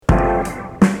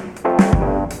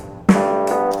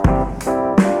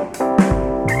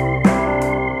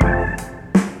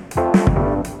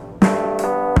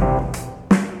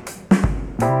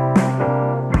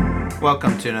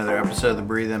to another episode of the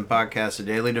Breathe In Podcast, a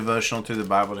daily devotional through the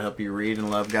Bible to help you read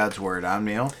and love God's Word. I'm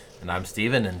Neal. And I'm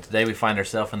Stephen, and today we find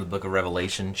ourselves in the book of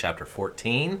Revelation, chapter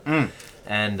 14.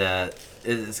 And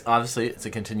it's a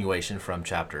continuation from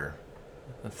chapter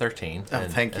 13.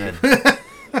 Thank you.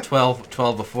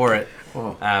 12 before it.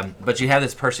 Whoa. But you have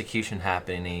this persecution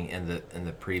happening in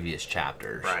the previous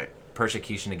chapters. Right.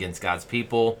 Persecution against God's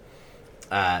people.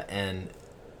 And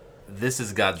this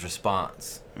is God's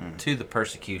response to the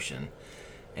persecution.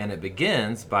 And it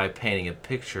begins by painting a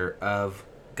picture of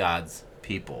God's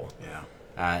people. Yeah.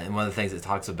 And one of the things it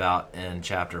talks about in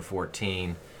chapter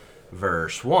 14,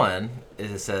 verse 1, is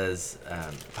it says,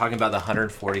 talking about the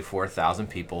 144,000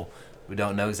 people. We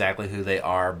don't know exactly who they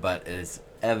are, but it's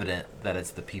evident that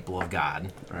it's the people of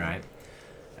God, right?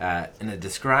 And it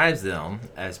describes them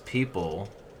as people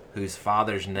whose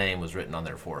father's name was written on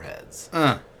their foreheads.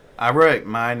 I write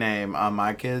my name on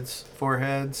my kids'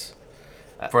 foreheads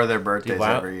for their birthdays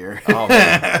every year. Oh,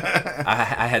 man.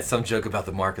 I had some joke about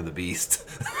the mark of the beast.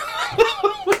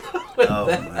 Oh,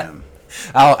 man.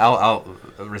 I'll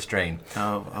restrain.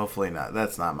 Oh, hopefully not.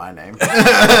 That's not my name.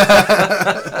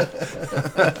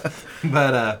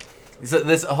 But so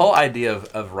this whole idea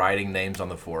of writing names on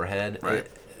the forehead, right,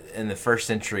 in the first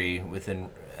century within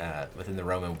the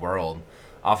Roman world,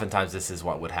 oftentimes this is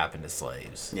what would happen to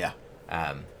slaves. Yeah.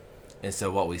 And so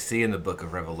what we see in the book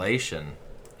of Revelation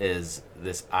is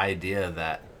this idea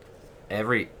that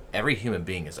every human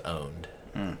being is owned.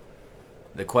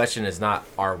 The question is not,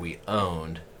 are we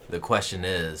owned? The question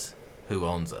is, who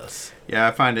owns us? Yeah,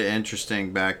 I find it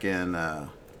interesting back in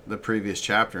the previous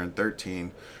chapter in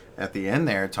 13, at the end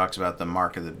there, it talks about the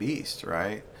mark of the beast,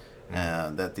 right?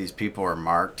 That these people are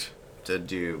marked to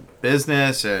do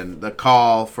business, and the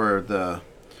call for the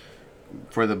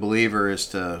believer is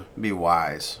to be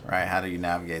wise, right? How do you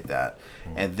navigate that?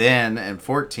 And then in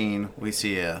 14, we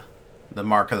see the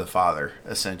mark of the Father,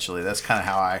 essentially. That's kind of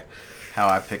how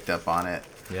I picked up on it.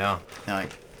 Yeah.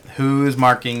 Like, who's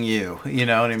marking you? You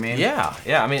know what I mean? Yeah.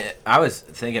 I mean, I was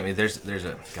thinking, there's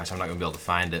a, gosh, I'm not going to be able to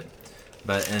find it,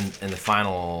 but in the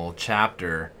final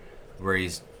chapter where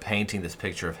he's painting this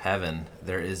picture of heaven,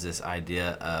 there is this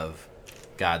idea of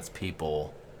God's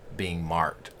people being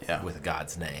marked with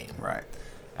God's name. Right.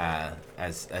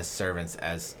 As servants,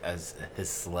 as his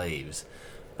slaves.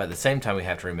 But at the same time, we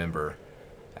have to remember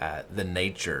the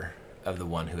nature of the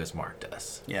one who has marked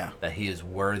us. Yeah. That he is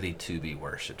worthy to be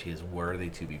worshipped. He is worthy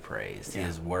to be praised. Yeah. He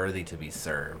is worthy to be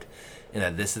served. And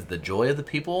that this is the joy of the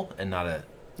people and not a...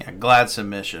 Yeah, glad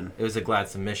submission. It was a glad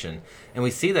submission. And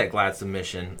we see that glad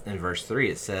submission in verse 3.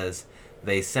 It says,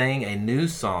 "They sang a new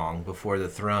song before the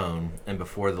throne and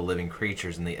before the living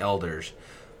creatures and the elders,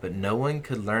 but no one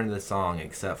could learn the song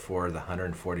except for the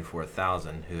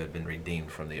 144,000 who had been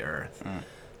redeemed from the earth."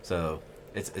 So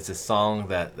it's a song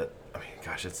that I mean,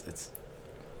 gosh,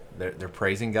 they're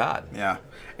praising God. Yeah,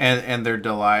 and their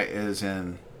delight is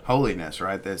in holiness,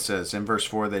 right? That says in verse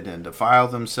 4, they didn't defile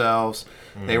themselves.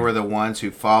 They were the ones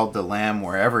who followed the Lamb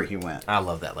wherever he went. I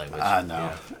love that language. I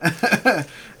know. Yeah.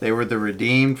 They were the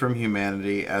redeemed from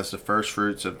humanity as the first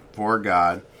fruits for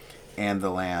God and the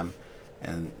Lamb,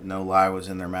 and no lie was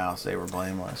in their mouths. They were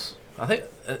blameless. I think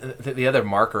the other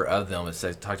marker of them is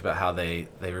talked about how they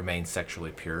remain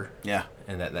sexually pure. Yeah.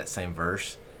 In that same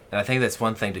verse. And I think that's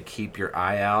one thing to keep your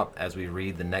eye out as we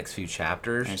read the next few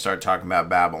chapters. And start talking about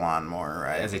Babylon more,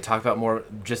 right? As they talk about more,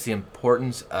 just the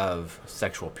importance of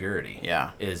sexual purity.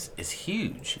 Yeah. Is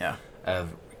huge. Yeah.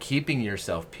 Of keeping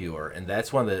yourself pure, and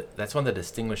that's one of the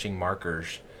distinguishing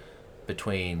markers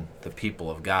between the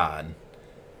people of God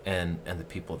and the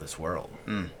people of this world.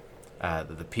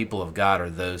 The people of God are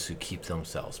those who keep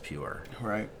themselves pure.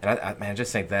 Right. And I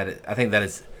just think that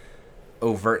is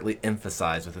overtly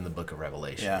emphasized within the book of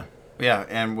Revelation. Yeah. Yeah,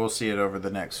 and we'll see it over the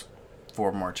next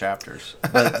 4 more chapters.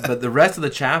 but the rest of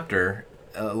the chapter,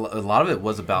 a lot of it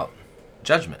was about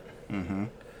judgment.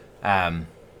 In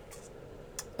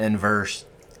verse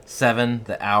 7,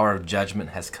 the hour of judgment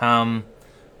has come.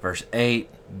 Verse 8,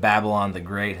 Babylon the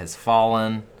Great has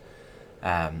fallen.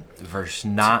 Verse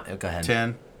 9, go ahead.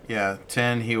 10. Yeah,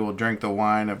 10, he will drink the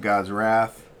wine of God's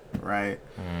wrath, right?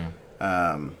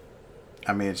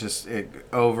 I mean, it's just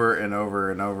over and over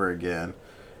and over again.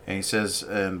 And he says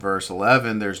in verse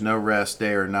 11, there's no rest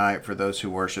day or night for those who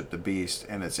worship the beast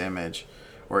and its image,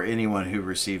 or anyone who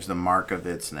receives the mark of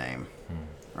its name,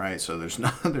 right? So there's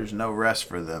no rest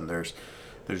for them. There's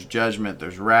judgment,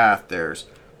 there's wrath, there's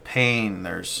pain,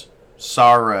 there's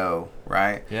sorrow,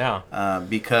 right? Yeah.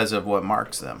 Because of what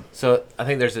marks them. So I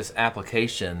think there's this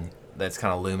application that's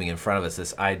kind of looming in front of us,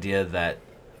 this idea that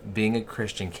being a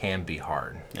Christian can be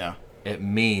hard. Yeah. it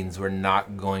means we're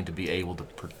not going to be able to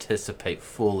participate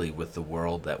fully with the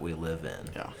world that we live in.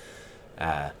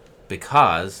 Yeah.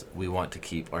 Because we want to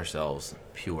keep ourselves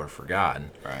pure for God.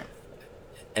 Right.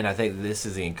 And I think this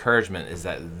is the encouragement, is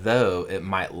that though it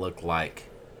might look like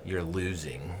you're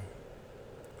losing,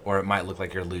 or it might look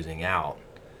like you're losing out,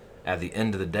 at the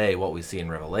end of the day, what we see in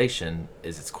Revelation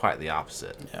is it's quite the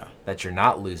opposite. Yeah. That you're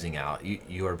not losing out.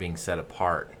 You are being set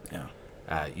apart.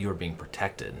 Yeah. You are being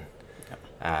protected.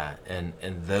 Yeah.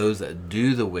 And those that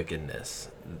do the wickedness,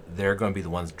 they're going to be the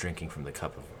ones drinking from the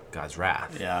cup of God's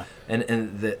wrath. Yeah.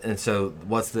 And so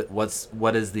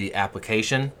what is the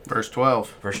application? Verse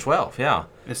 12. Verse 12, yeah.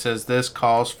 It says, this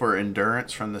calls for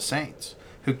endurance from the saints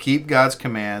who keep God's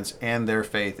commands and their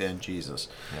faith in Jesus.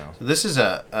 Yeah. So this is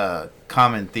a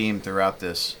common theme throughout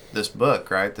this book,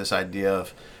 right? This idea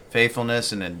of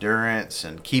faithfulness and endurance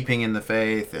and keeping in the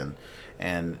faith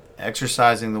and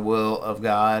exercising the will of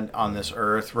God on this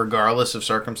earth, regardless of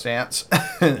circumstance.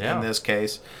 Yeah. In this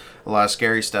case, a lot of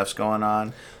scary stuff's going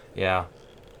on. Yeah.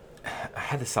 I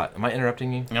had this thought. Am I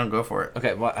interrupting you? No, go for it.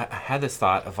 Okay, well, I had this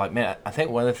thought of like, man, I think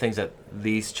one of the things that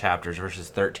these chapters, verses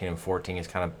 13 and 14, is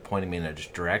kind of pointing me in a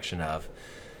direction of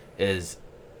is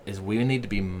we need to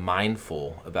be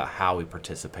mindful about how we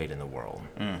participate in the world.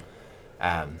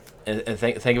 And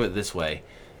think of it this way.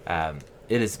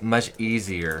 It is much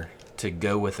easier to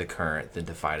go with the current than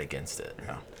to fight against it.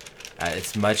 Yeah.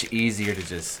 It's much easier to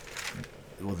just,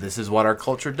 well, this is what our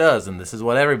culture does, and this is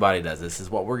what everybody does. This is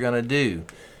what we're going to do.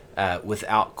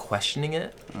 Without questioning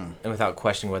it, and without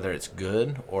questioning whether it's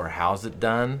good or how's it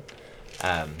done.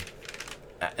 And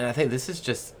I think this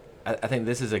is I think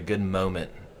this is a good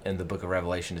moment in the book of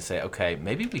Revelation to say, okay,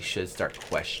 maybe we should start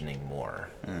questioning more.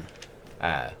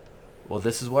 Well,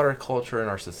 this is what our culture and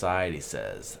our society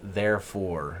says.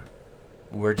 Therefore,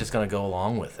 we're just going to go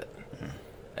along with it.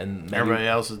 And maybe Everybody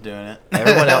else is doing it.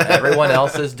 everyone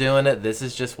else is doing it. This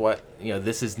is just what,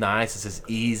 this is nice. This is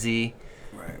easy.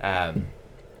 Right.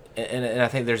 And I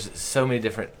think there's so many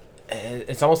different.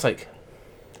 It's almost like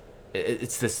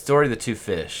it's the story of the two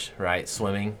fish, right?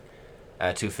 Swimming.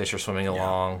 Two fish are swimming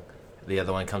along. The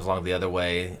other one comes along the other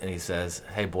way, and he says,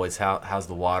 "Hey boys, how's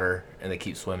the water?" And they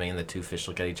keep swimming, and the two fish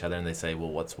look at each other and they say,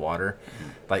 "Well, what's water?"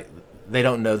 Like they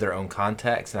don't know their own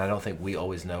context, and I don't think we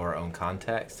always know our own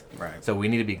context. Right. So we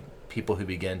need to be people who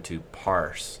begin to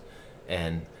parse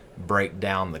and break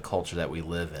down the culture that we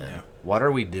live in. Yeah. What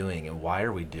are we doing, and why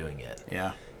are we doing it?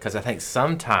 Yeah. Because I think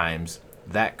sometimes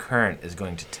that current is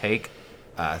going to take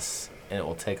us, and it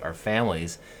will take our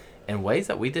families in ways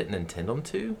that we didn't intend them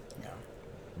to,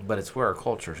 but it's where our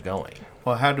culture is going.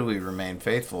 Well, how do we remain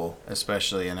faithful,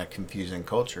 especially in a confusing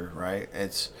culture, right?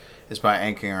 It's by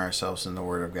anchoring ourselves in the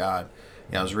Word of God.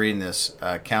 I was reading this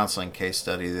counseling case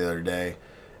study the other day,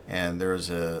 and there was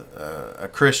a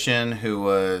Christian who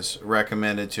was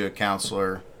recommended to a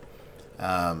counselor,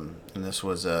 and this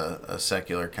was a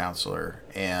secular counselor,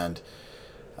 and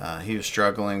he was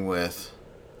struggling with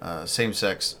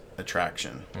same-sex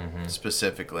attraction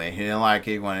specifically. He didn't like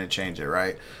it. He wanted to change it,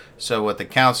 right? So what the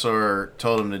counselor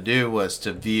told him to do was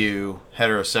to view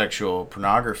heterosexual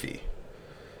pornography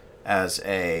as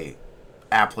a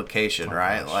application,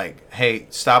 right? Gosh. Like, hey,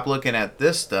 stop looking at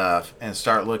this stuff and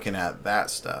start looking at that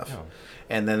stuff,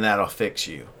 and then that'll fix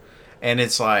you. And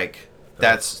it's like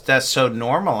that's so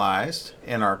normalized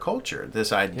in our culture,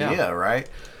 this idea, right?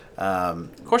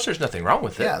 Of course, there's nothing wrong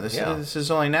with it. Yeah, this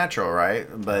is only natural, right?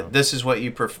 But this is what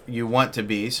you want to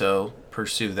be, so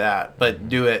pursue that. But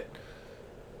do it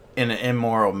in an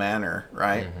immoral manner,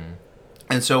 right?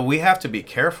 And so we have to be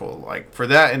careful. Like for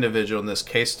that individual in this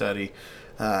case study,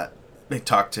 he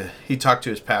talked to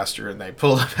his pastor, and they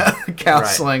pulled him out of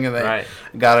counseling, and they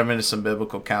got him into some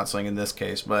biblical counseling in this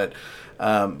case. But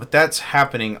that's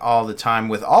happening all the time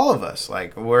with all of us.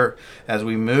 Like as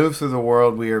we move through the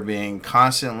world, we are being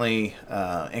constantly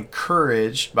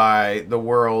encouraged by the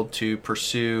world to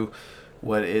pursue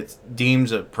what it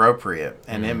deems appropriate,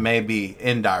 and it may be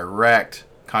in direct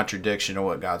contradiction of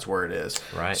what God's word is.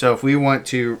 Right. So if we want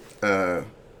to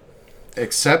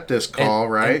accept this call,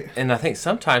 right? And I think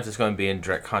sometimes it's going to be in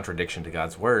direct contradiction to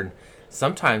God's word.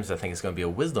 Sometimes I think it's going to be a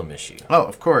wisdom issue. Oh,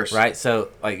 of course. Right? So,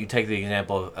 like, you take the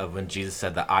example of when Jesus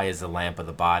said the eye is the lamp of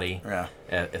the body. Yeah.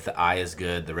 If the eye is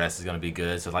good, the rest is going to be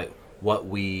good. So, like, what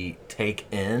we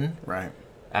take in, right?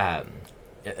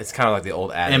 It's kind of like the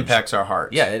old adage. Impacts our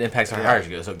hearts. Yeah, it impacts our hearts.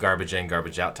 So, garbage in,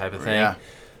 garbage out type of thing.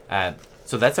 Yeah.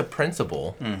 So, that's a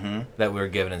principle that we're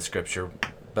given in Scripture,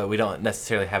 but we don't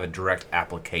necessarily have a direct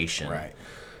application. Right.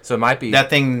 So, it might be... That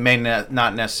thing may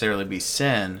not necessarily be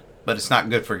sin, but it's not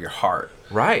good for your heart.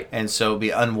 Right. And so it'd be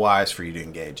unwise for you to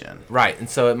engage in. Right. And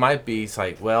so it might be, it's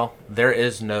like, well, there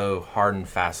is no hard and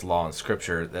fast law in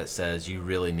Scripture that says you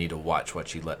really need to watch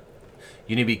what you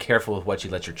need to be careful with what you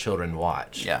let your children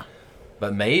watch. Yeah.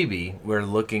 But maybe we're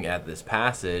looking at this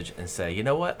passage and say, you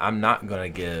know what? I'm not going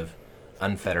to give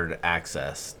unfettered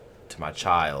access to my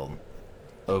child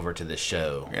over to this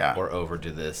show or over to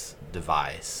this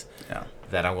device. Yeah.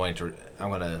 That I'm going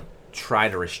to try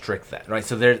to restrict that, right?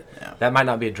 So that might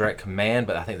not be a direct command,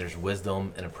 but I think there's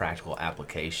wisdom in a practical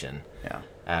application.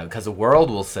 Yeah. Because the world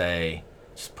will say,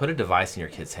 just put a device in your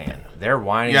kid's hand. They're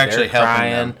whining, You're actually they're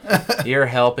crying. helping You're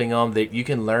helping them. You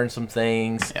can learn some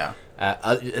things. Yeah.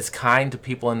 It's kind to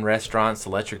people in restaurants to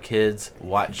let your kids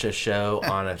watch a show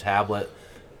on a tablet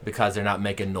because they're not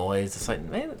making noise. It's like,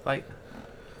 man, like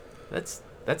that's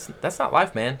not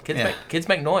life, man. Kids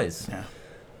make noise.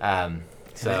 Yeah.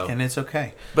 So and it's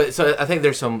okay. But so I think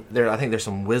there's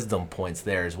some wisdom points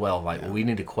there as well. Like we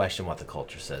need to question what the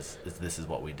culture says. This is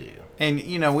what we do. And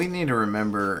we need to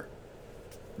remember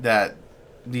that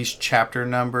these chapter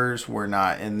numbers were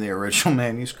not in the original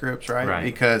manuscripts, right? Right.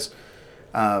 Because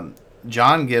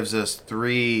John gives us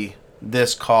 3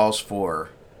 this calls for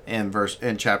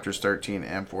in chapters 13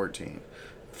 and 14.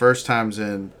 First time's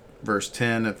in verse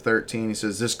 10 of 13. He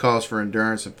says this calls for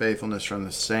endurance and faithfulness from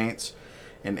the saints.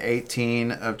 In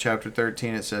 18 of chapter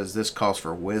 13 it says this calls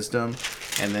for wisdom.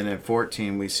 And then in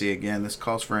 14 we see again this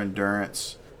calls for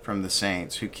endurance from the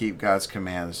saints who keep God's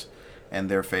commands and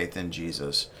their faith in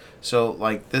Jesus. So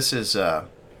like this is a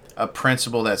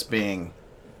principle that's being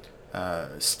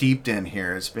steeped in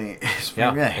here. It's being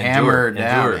hammered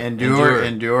down.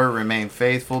 Endure, remain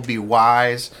faithful, be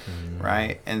wise,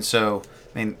 right? And so,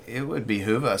 I mean, it would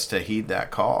behoove us to heed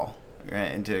that call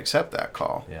and to accept that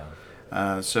call.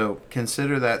 Yeah. So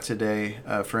consider that today,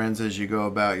 friends, as you go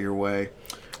about your way.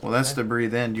 Well, that's the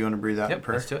breathe in. Do you want to breathe out in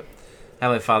prayer? Let's do it.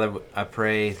 Heavenly Father, I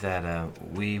pray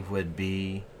that we would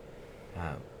be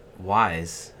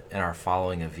wise in our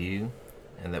following of you,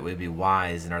 and that we'd be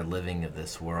wise in our living of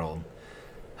this world.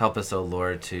 Help us, O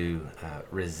Lord, to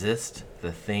resist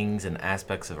the things and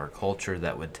aspects of our culture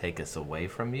that would take us away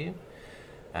from you.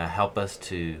 Help us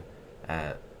to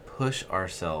push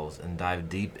ourselves and dive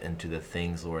deep into the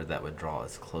things, Lord, that would draw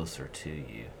us closer to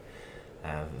you.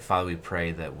 Father, we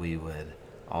pray that we would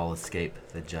all escape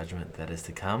the judgment that is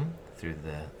to come through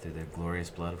the glorious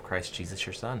blood of Christ Jesus,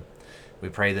 your Son. We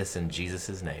pray this in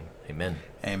Jesus' name. Amen.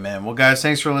 Amen. Well, guys,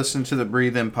 thanks for listening to the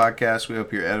Breathe In podcast. We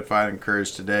hope you're edified and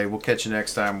encouraged today. We'll catch you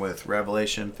next time with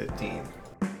Revelation 15.